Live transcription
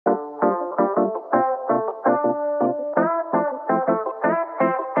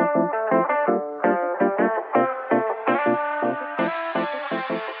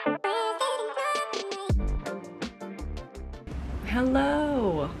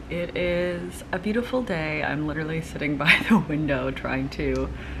It is a beautiful day. I'm literally sitting by the window trying to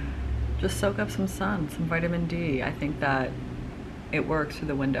just soak up some sun, some vitamin D. I think that it works through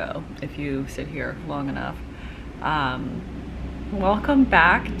the window if you sit here long enough. Welcome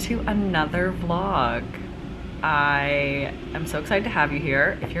back to another vlog. I am so excited to have you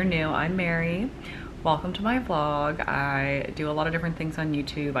here. If you're new, I'm Mary. Welcome to my vlog. I do a lot of different things on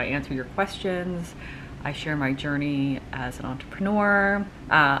YouTube. I answer your questions. I share my journey as an entrepreneur.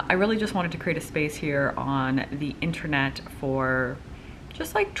 I really just wanted to create a space here on the internet for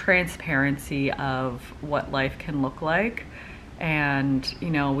just like transparency of what life can look like. And you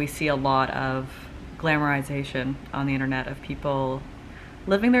know, we see a lot of glamorization on the internet of people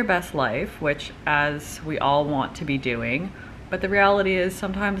living their best life, which as we all want to be doing. But the reality is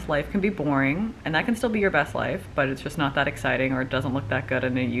sometimes life can be boring, and that can still be your best life, but it's just not that exciting or it doesn't look that good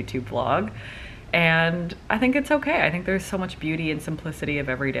in a YouTube vlog. And I think it's okay. I think there's so much beauty and simplicity of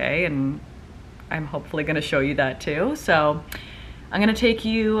every day, and I'm hopefully gonna show you that too. So I'm gonna take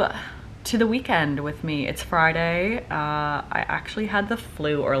you to the weekend with me. It's Friday. I actually had the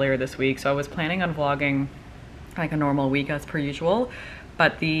flu earlier this week, so I was planning on vlogging like a normal week as per usual.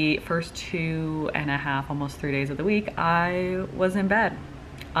 But the first 2.5, almost 3 days of the week, I was in bed,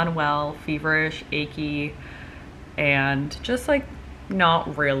 unwell, feverish, achy, and just like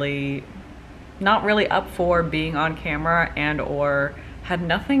not really up for being on camera, and or had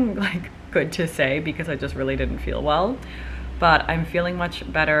nothing like good to say because I just really didn't feel well. But I'm feeling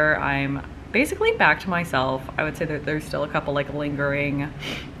much better. I'm basically back to myself. I would say that there's still a couple like lingering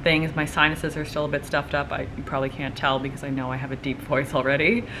things. My sinuses are still a bit stuffed up. You probably can't tell because I know I have a deep voice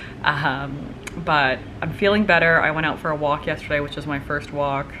already. But I'm feeling better. I went out for a walk yesterday, which was my first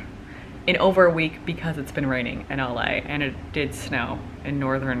walk in over a week because it's been raining in LA, and it did snow in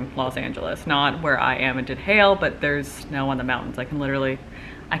northern Los Angeles. Not where I am, it did hail, but there's snow on the mountains. I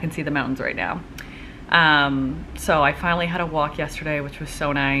can see the mountains right now. So I finally had a walk yesterday, which was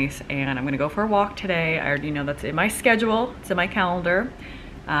so nice, and I'm gonna go for a walk today. I already know that's in my schedule, it's in my calendar.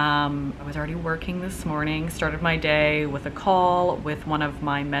 I was already working this morning, started my day with a call with one of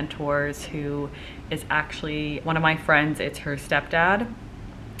my mentors who is actually one of my friends. It's her stepdad,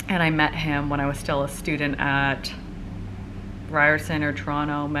 and I met him when I was still a student at Ryerson or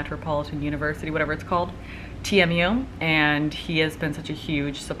Toronto Metropolitan University, whatever it's called. TMU, and he has been such a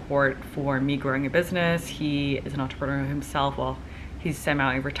huge support for me growing a business. He is an entrepreneur himself. Well, he's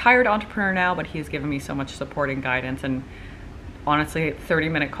semi-retired entrepreneur now, but he has given me so much support and guidance, and honestly, a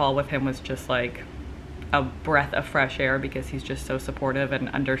 30-minute call with him was just like a breath of fresh air because he's just so supportive and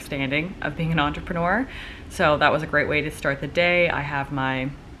understanding of being an entrepreneur. So that was a great way to start the day. I have my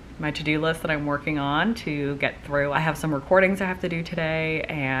to-do list that I'm working on to get through. I have some recordings I have to do today,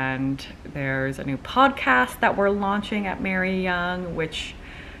 and there's a new podcast that we're launching at Mary Young, which,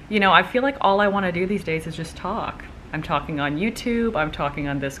 you know, I feel like all I want to do these days is just talk. I'm talking on YouTube, I'm talking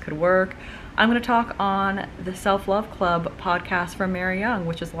on This Could Work. I'm going to talk on the Self-Love Club podcast from Mary Young,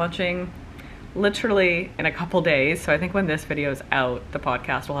 which is launching literally in a couple days. So I think when this video is out, the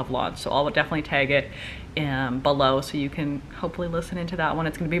podcast will have launched. So I'll definitely tag it below so you can hopefully listen into that one.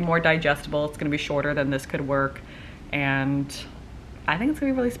 It's going to be more digestible. It's going to be shorter than This Could Work, and I think it's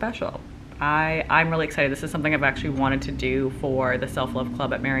going to be really special. I'm really excited. This is something I've actually wanted to do for the Self-Love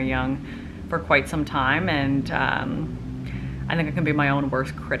Club at Mary Young for quite some time, and I think I can be my own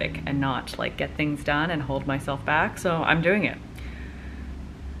worst critic and not like get things done and hold myself back. So I'm doing it.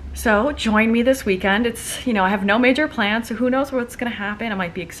 So join me this weekend. It's, you know, I have no major plans, so who knows what's gonna happen. It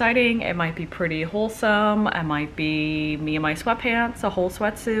might be exciting, it might be pretty wholesome, it might be me in my sweatpants, a whole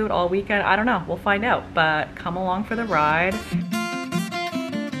sweatsuit all weekend. I don't know, we'll find out, but come along for the ride.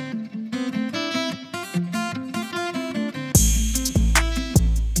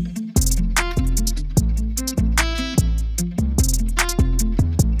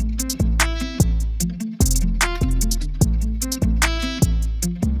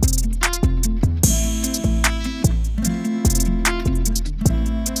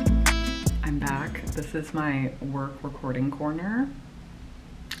 This is my work recording corner.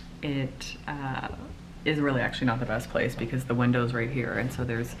 It is really actually not the best place because the window's right here, and so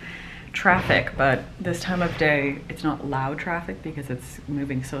there's traffic, but this time of day it's not loud traffic because it's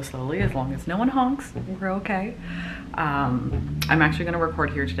moving so slowly. As long as no one honks, we're okay. I'm actually going to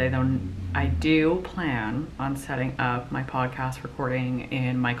record here today, though. I do plan on setting up my podcast recording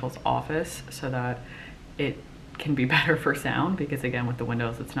in Michael's office so that it can be better for sound, because again, with the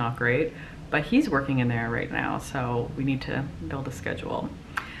windows it's not great. But he's working in there right now, so we need to build a schedule.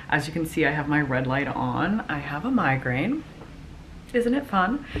 As you can see, I have my red light on. I have a migraine. Isn't it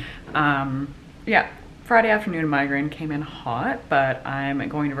fun? Yeah, Friday afternoon migraine came in hot, but I'm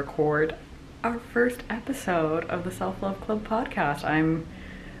going to record our first episode of the Self-Love Club podcast. I'm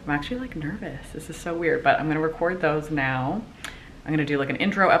actually like nervous. This is so weird, but I'm gonna record those now. I'm gonna do like an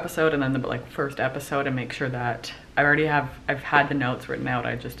intro episode and then the like first episode and make sure that I've had the notes written out.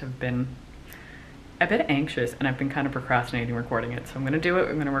 I just have been a bit anxious and I've been kind of procrastinating recording it. So I'm gonna do it,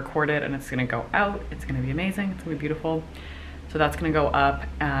 I'm gonna record it, and it's gonna go out. It's gonna be amazing, it's gonna be beautiful. So that's gonna go up.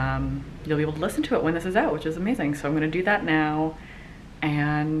 You'll be able to listen to it when this is out, which is amazing. So I'm gonna do that now.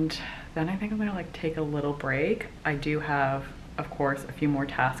 And then I think I'm gonna like take a little break. I do have, of course, a few more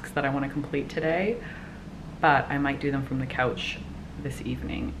tasks that I wanna complete today, but I might do them from the couch this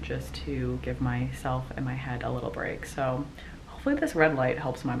evening just to give myself and my head a little break. So hopefully this red light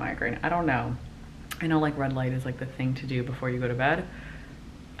helps my migraine. I don't know. I know like red light is like the thing to do before you go to bed.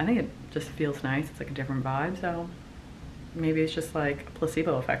 I think it just feels nice. It's like a different vibe. So maybe it's just like a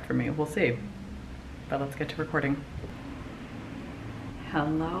placebo effect for me. We'll see. But let's get to recording.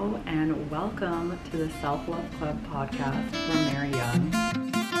 Hello and welcome to the Self-Love Club podcast from Mary Young.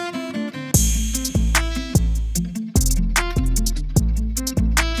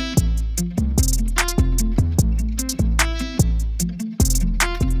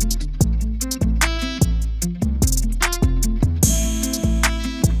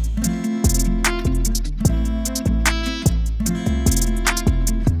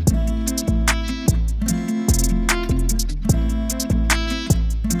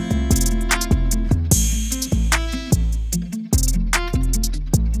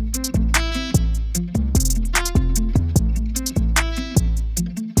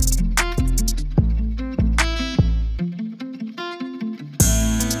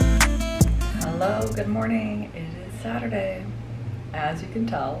 Good morning. It is Saturday. As you can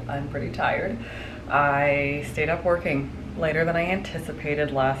tell, I'm pretty tired. I stayed up working later than I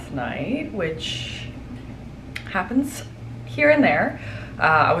anticipated last night, which happens here and there.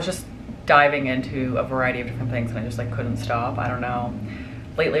 I was just diving into a variety of different things and I just like couldn't stop. I don't know.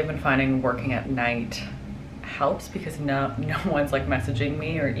 Lately I've been finding working at night helps because no one's like messaging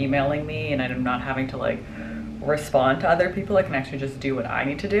me or emailing me, and I'm not having to like respond to other people. I can actually just do what I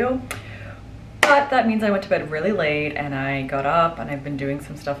need to do. But that means I went to bed really late and I got up and I've been doing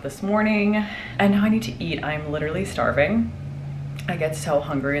some stuff this morning and now I need to eat. I'm literally starving. I get so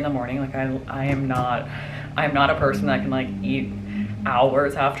hungry in the morning. Like I am not a person that can like eat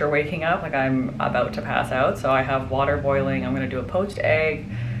hours after waking up. Like I'm about to pass out. So I have water boiling. I'm gonna do a poached egg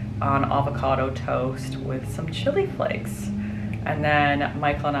on avocado toast with some chili flakes. And then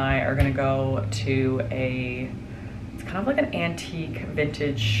Michael and I are gonna go to kind of like an antique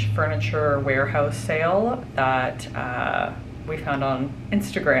vintage furniture warehouse sale that we found on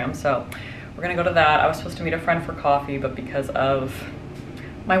Instagram. So we're gonna go to that. I was supposed to meet a friend for coffee, but because of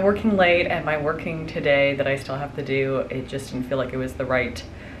my working late and my working today that I still have to do, it just didn't feel like it was the right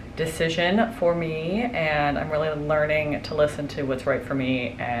decision for me. And I'm really learning to listen to what's right for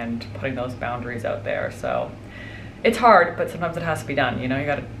me and putting those boundaries out there. So it's hard, but sometimes it has to be done. You know, you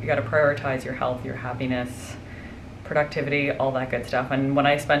gotta prioritize your health, your happiness, productivity, all that good stuff. And when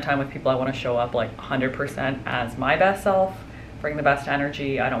I spend time with people, I want to show up like 100% as my best self, bring the best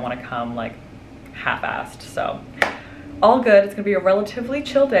energy. I don't want to come like half-assed. So all good. It's gonna be a relatively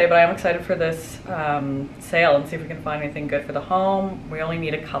chill day, but I am excited for this sale and see if we can find anything good for the home. We only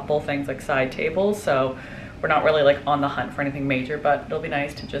need a couple things like side tables, so we're not really like on the hunt for anything major, but it'll be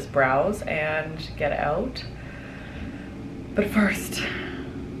nice to just browse and get out. But first,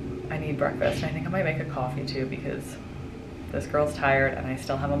 I need breakfast. I think I might make a coffee too because this girl's tired and I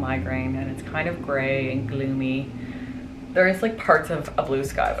still have a migraine and it's kind of gray and gloomy. There is like parts of a blue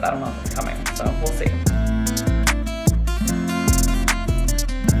sky, but I don't know if it's coming, so we'll see.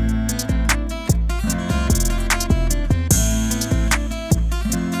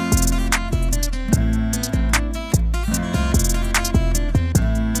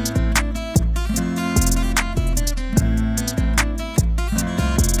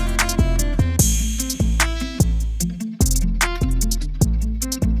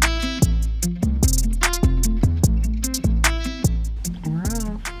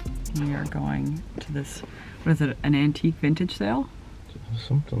 Going to this, what is it, an antique vintage sale?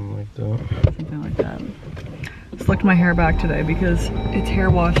 Something like that. Something like that. Slicked my hair back today because it's hair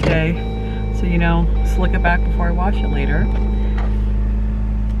wash day. So, you know, slick it back before I wash it later.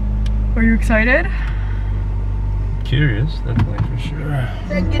 Are you excited? Curious, definitely for sure.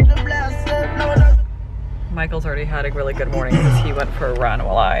 Michael's already had a really good morning because he went for a run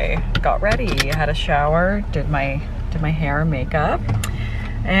while I got ready. I had a shower, did my hair and makeup.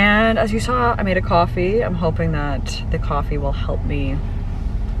 And as you saw, I made a coffee. I'm hoping that the coffee will help me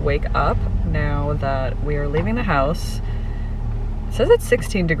wake up now that we are leaving the house. It says it's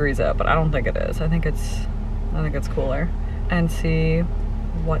 16 degrees out, but I don't think it is. I think it's cooler. And see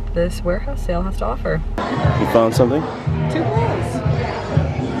what this warehouse sale has to offer. You found something? 2 bowls.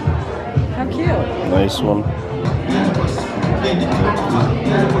 How cute. Nice one.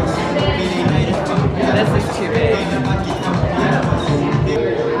 This is too big.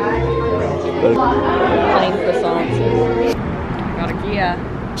 Honey croissants. Got a Gia.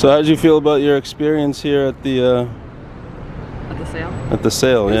 So how did you feel about your experience here at the Sale? At the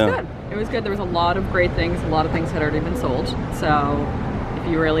sale? It was Yeah. good. It was good. There was a lot of great things. A lot of things had already been sold. So if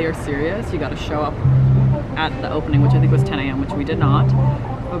you really are serious, you got to show up at the opening, which I think was 10 a.m., which we did not.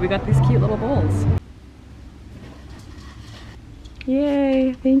 But we got these cute little bowls.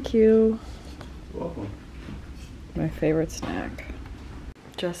 Yay! Thank you. You're welcome. My favorite snack.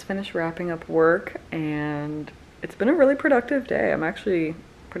 Just finished wrapping up work, and it's been a really productive day. I'm actually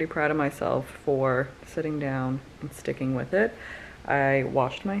pretty proud of myself for sitting down and sticking with it. I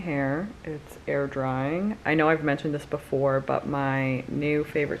washed my hair. It's air drying. I know I've mentioned this before, but my new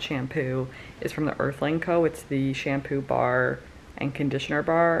favorite shampoo is from the Earthling Co. It's the shampoo bar and conditioner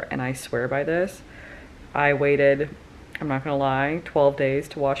bar, and I swear by this. I waited, I'm not gonna lie, 12 days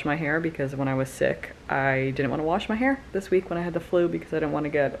to wash my hair because when I was sick, I didn't want to wash my hair this week when I had the flu because I didn't want to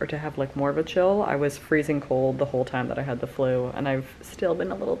get, or to have like more of a chill. I was freezing cold the whole time that I had the flu, and I've still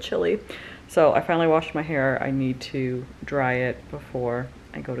been a little chilly. So I finally washed my hair. I need to dry it before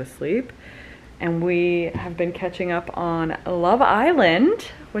I go to sleep. And we have been catching up on Love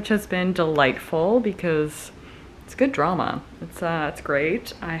Island, which has been delightful because it's good drama. It's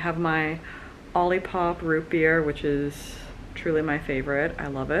great. I have my Olipop root beer, which is truly my favorite. I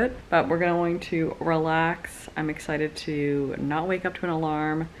love it. But we're going to relax. I'm excited to not wake up to an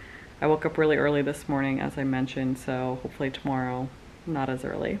alarm. I woke up really early this morning, as I mentioned, so hopefully tomorrow, not as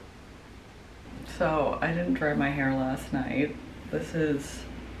early. So I didn't dry my hair last night. This is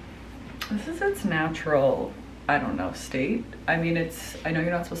its natural, I don't know, state. I mean, I know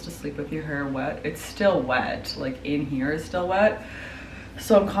you're not supposed to sleep with your hair wet. It's still wet, like in here is still wet.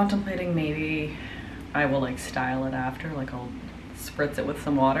 So I'm contemplating maybe I will like style it after, like I'll spritz it with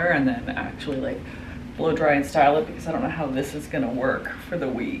some water and then actually like blow dry and style it because I don't know how this is gonna work for the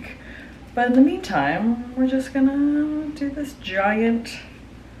week. But in the meantime, we're just gonna do this giant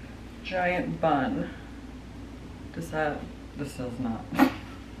bun. This does not.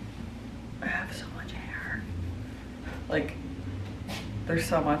 I have so much hair. Like, there's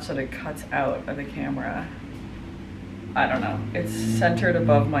so much that it cuts out of the camera. I don't know. It's centered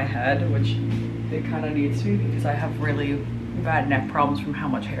above my head, which it kind of needs to be because I have really bad neck problems from how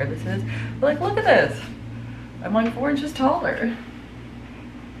much hair this is. But like, look at this. I'm like 4 inches taller.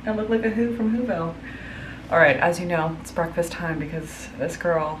 I look like a Who from Whoville. All right, as you know, it's breakfast time because this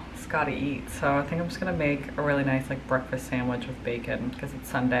girl's gotta eat. So I think I'm just gonna make a really nice like breakfast sandwich with bacon because it's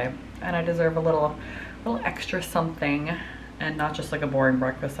Sunday and I deserve a little extra something and not just like a boring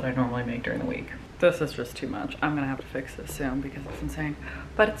breakfast that I normally make during the week. This is just too much. I'm gonna have to fix this soon because it's insane.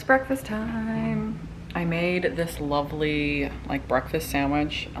 But it's breakfast time. I made this lovely like breakfast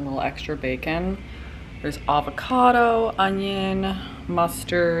sandwich, a little extra bacon. There's avocado, onion,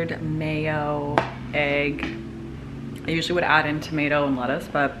 mustard, mayo, egg. I usually would add in tomato and lettuce,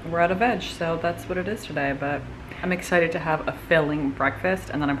 but we're out of veg, so that's what it is today. But I'm excited to have a filling breakfast,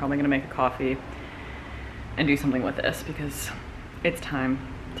 and then I'm probably gonna make a coffee and do something with this because it's time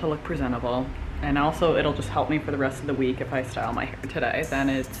to look presentable. And also it'll just help me for the rest of the week if I style my hair today. Then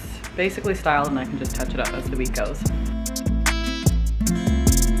it's basically styled and I can just touch it up as the week goes.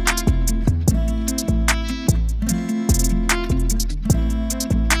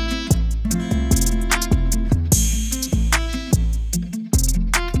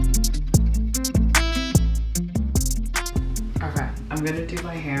 Okay, I'm gonna do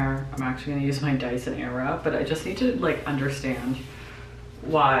my hair. I'm actually gonna use my Dyson Airwrap, but I just need to like understand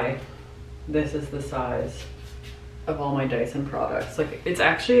why this is the size of all my Dyson products. Like, it's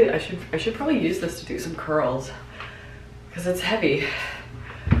actually, I should probably use this to do some curls because it's heavy.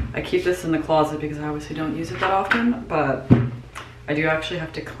 I keep this in the closet because I obviously don't use it that often, but I do actually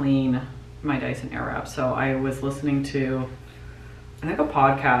have to clean my Dyson Airwrap. So I was listening to, I think, a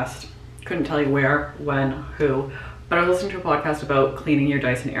podcast, couldn't tell you where, when, who, but I was listening to a podcast about cleaning your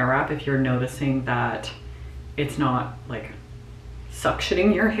Dyson Airwrap if you're noticing that it's not like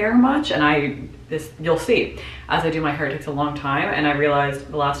suctioning your hair much. And you'll see as I do my hair, it takes a long time, and I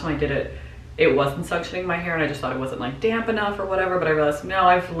realized the last time I did it, it wasn't suctioning my hair, and I just thought it wasn't like damp enough or whatever, but I realized no,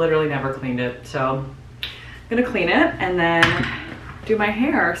 I've literally never cleaned it. So I'm gonna clean it and then do my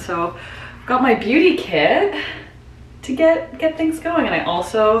hair. So I've got my beauty kit. to get things going. And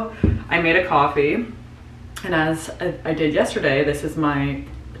I made a coffee, and as I did yesterday, this is my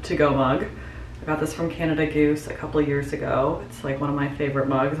to-go mug. I got this from Canada Goose a couple of years ago. It's like one of my favorite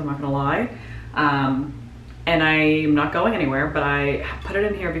mugs, I'm not gonna lie. And I'm not going anywhere, but I put it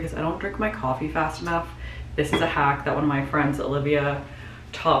in here because I don't drink my coffee fast enough. This is a hack that one of my friends, Olivia,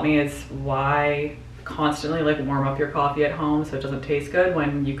 taught me, is why constantly like warm up your coffee at home so it doesn't taste good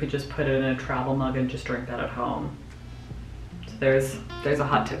when you could just put it in a travel mug and just drink that at home. So there's a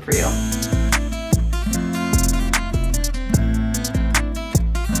hot tip for you.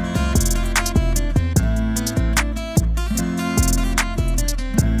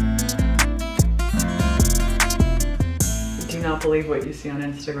 Do not believe what you see on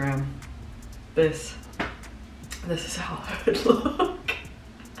Instagram. This is how I would look.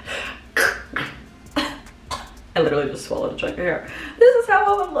 I literally just swallowed a chunk of hair. This is how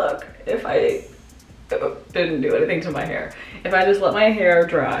I would look if I didn't do anything to my hair. If I just let my hair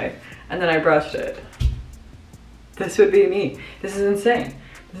dry and then I brushed it. This would be me. This is insane.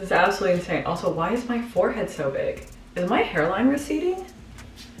 This is absolutely insane. Also, why is my forehead so big? Is my hairline receding?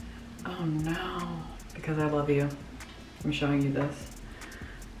 Oh no. Because I love you. I'm showing you this.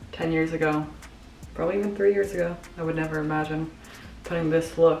 10 years ago, probably even 3 years ago, I would never imagine putting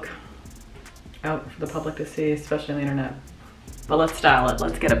this look out for the public to see, especially on the internet. But let's style it,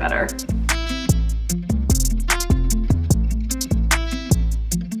 let's get it better.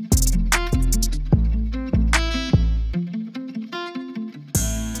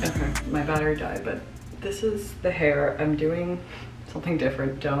 Okay, my battery died, but this is the hair. I'm doing something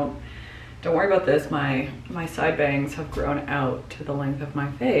different. Don't worry about this. My side bangs have grown out to the length of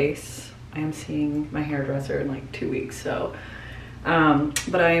my face. I am seeing my hairdresser in like 2 weeks, so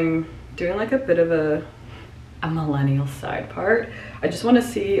but I'm doing like a bit of a millennial side part. I just want to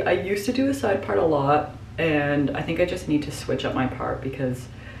see, I used to do a side part a lot, and I think I just need to switch up my part because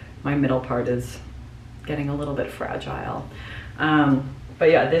my middle part is getting a little bit fragile. But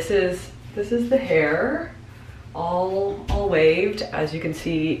yeah, this is the hair all waved. As you can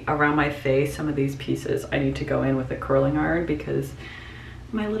see around my face, some of these pieces I need to go in with a curling iron because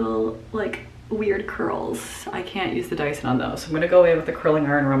my little like weird curls, I can't use the Dyson on those. So I'm gonna go in with the curling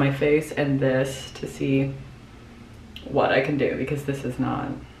iron around my face and this to see what I can do, because this is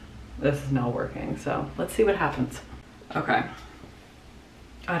not working. So let's see what happens. Okay,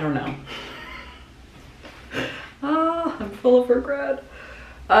 I don't know. Ah, I'm full of regret.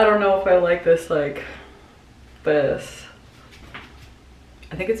 I don't know if I like this like this.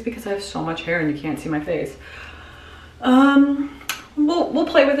 I think it's because I have so much hair and you can't see my face. We'll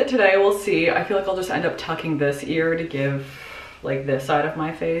play with it today, we'll see. I feel like I'll just end up tucking this ear to give like this side of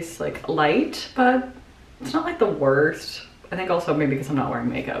my face like light, but it's not like the worst. I think also maybe because I'm not wearing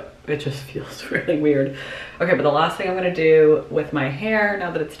makeup, it just feels really weird. Okay, but the last thing I'm gonna do with my hair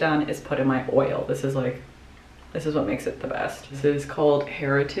now that it's done is put in my oil. This is what makes it the best. This is called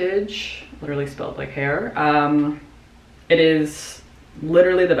Heritage, literally spelled like hair. It is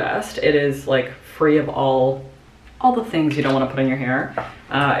literally the best. It is like free of all the things you don't want to put in your hair.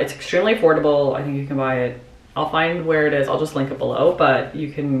 It's extremely affordable. I think you can buy it. I'll find where it is. I'll just link it below, but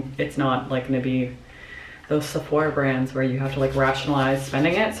you can, it's not like gonna be those Sephora brands where you have to like rationalize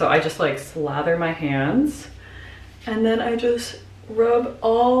spending it. So I just like slather my hands and then I just rub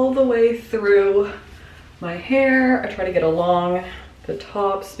all the way through my hair. I try to get along the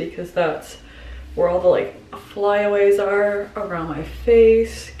tops because that's where all the like flyaways are around my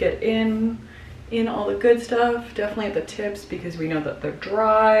face. Get in all the good stuff, definitely at the tips because we know that they're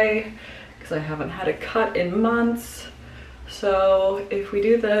dry because I haven't had a cut in months. So if we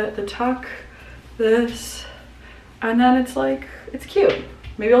do the tuck, this, and then it's like, it's cute.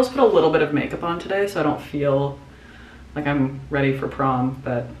 Maybe I'll just put a little bit of makeup on today so I don't feel like I'm ready for prom,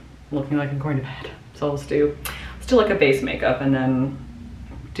 but looking like I'm going to bed. So let's do like a base makeup and then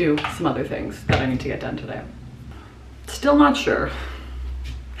do some other things that I need to get done today. Still not sure.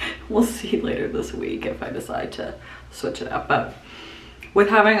 We'll see later this week if I decide to switch it up. But with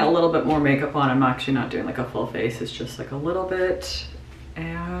having a little bit more makeup on, I'm actually not doing like a full face. It's just like a little bit,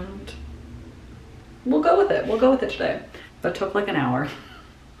 and we'll go with it. We'll go with it today. That took like an hour.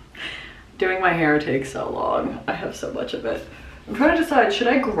 Doing my hair takes so long. I have so much of it. I'm trying to decide, should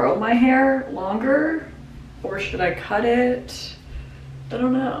I grow my hair longer or should I cut it? I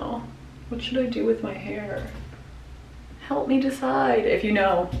don't know. What should I do with my hair? Help me decide. If you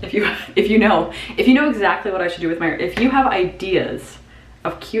know exactly what I should do with my hair, if you have ideas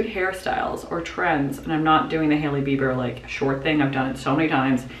of cute hairstyles or trends, and I'm not doing the Hailey Bieber like short thing, I've done it so many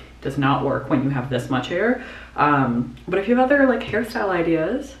times, it does not work when you have this much hair. But if you have other like hairstyle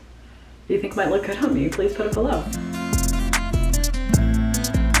ideas you think might look good on me, please put it below.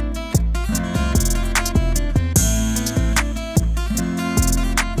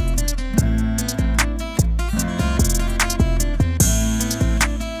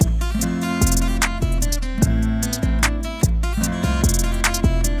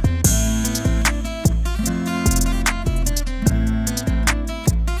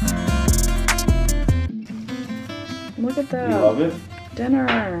 Look at that. You love it?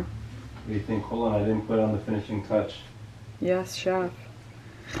 Dinner. What do you think? Hold on, I didn't put on the finishing touch. Yes, chef.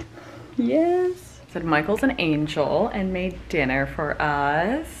 Yes. Said Michael's an angel and made dinner for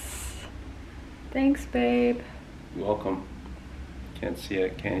us. Thanks, babe. You're welcome. Can't see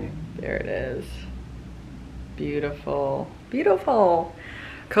it, can you? There it is. Beautiful. Beautiful.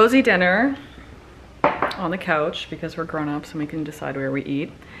 Cozy dinner on the couch because we're grown-ups and we can decide where we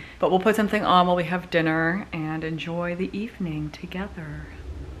eat. But we'll put something on while we have dinner and enjoy the evening together.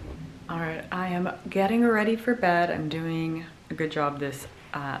 All right, I am getting ready for bed. I'm doing a good job this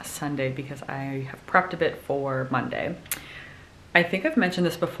Sunday because I have prepped a bit for Monday. I think I've mentioned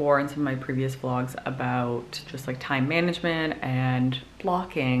this before in some of my previous vlogs about just like time management and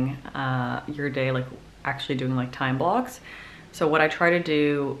blocking your day, like actually doing like time blocks. So what I try to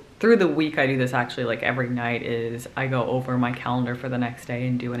do through the week, I do this actually like every night, is I go over my calendar for the next day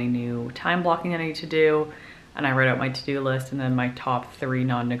and do any new time blocking that I need to do. And I write out my to-do list and then my top 3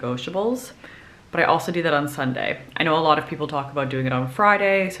 non-negotiables. But I also do that on Sunday. I know a lot of people talk about doing it on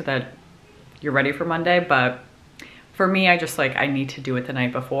Friday so that you're ready for Monday, but for me, I just like, I need to do it the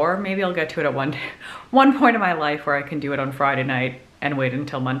night before. Maybe I'll get to it at one point in my life where I can do it on Friday night and wait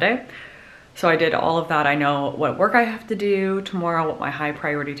until Monday. So I did all of that. I know what work I have to do tomorrow, what my high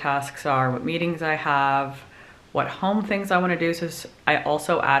priority tasks are, what meetings I have, what home things I want to do. So I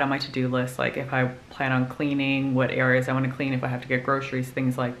also add on my to-do list, like if I plan on cleaning, what areas I want to clean, if I have to get groceries,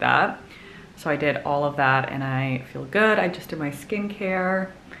 things like that. So I did all of that and I feel good. I just did my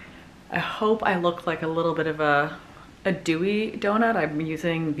skincare. I hope I look like a little bit of a dewy donut. I'm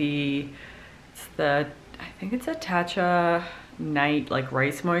using I think it's a Tatcha Night like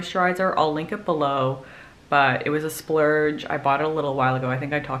rice moisturizer. I'll link it below, but it was a splurge. I bought it a little while ago. I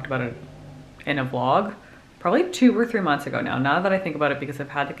think I talked about it in a vlog probably 2 or 3 months ago now that I think about it, because I've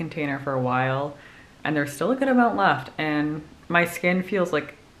had the container for a while and there's still a good amount left and my skin feels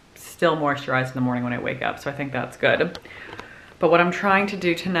like still moisturized in the morning when I wake up, so I think that's good. But what I'm trying to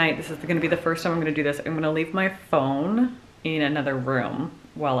do tonight, this is going to be the first time I'm going to do this, I'm going to leave my phone in another room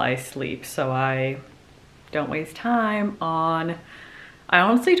while I sleep so I don't waste time on... I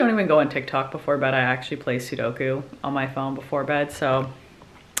honestly don't even go on TikTok before bed. I actually play Sudoku on my phone before bed, so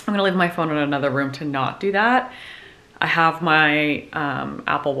I'm going to leave my phone in another room to not do that. I have my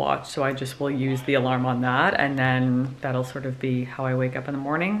Apple Watch, so I just will use the alarm on that, and then that'll sort of be how I wake up in the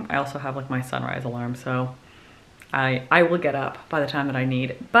morning. I also have like my sunrise alarm, so I will get up by the time that I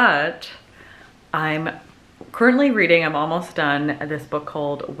need. But I'm currently reading, I'm almost done, this book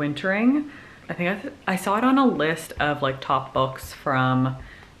called Wintering. I think I saw it on a list of like top books from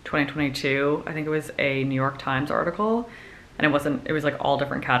 2022. I think it was a New York Times article. And it was like all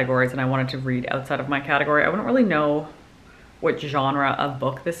different categories and I wanted to read outside of my category. I wouldn't really know what genre of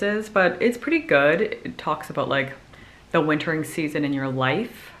book this is, but it's pretty good. It talks about like the wintering season in your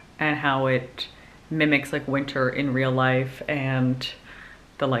life and how it mimics like winter in real life and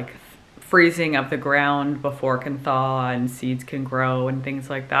the like freezing of the ground before it can thaw and seeds can grow and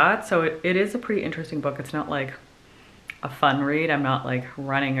things like that. So it is a pretty interesting book. It's not like a fun read. I'm not like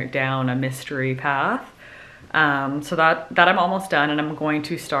running down a mystery path. So that I'm almost done and I'm going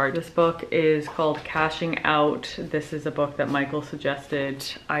to start. This book is called Cashing Out. This is a book that Michael suggested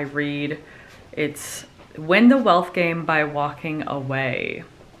I read. It's Win the Wealth Game by Walking Away.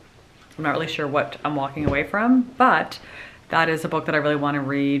 I'm not really sure what I'm walking away from, but that is a book that I really want to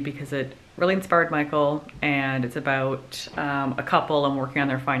read because it really inspired Michael, and it's about a couple and working on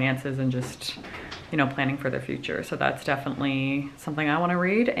their finances and just, you know, planning for their future. So that's definitely something I want to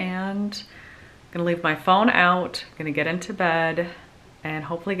read, and I'm gonna leave my phone out, gonna get into bed and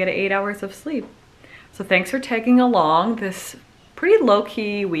hopefully get 8 hours of sleep. So thanks for tagging along this pretty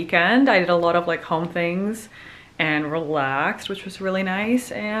low-key weekend. I did a lot of like home things and relaxed, which was really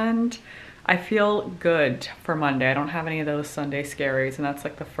nice, and I feel good for Monday. I don't have any of those Sunday scaries, and that's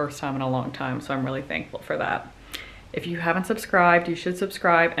like the first time in a long time, so I'm really thankful for that. If you haven't subscribed, you should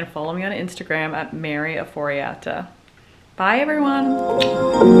subscribe and follow me on Instagram at Ofori-Attah. Bye everyone.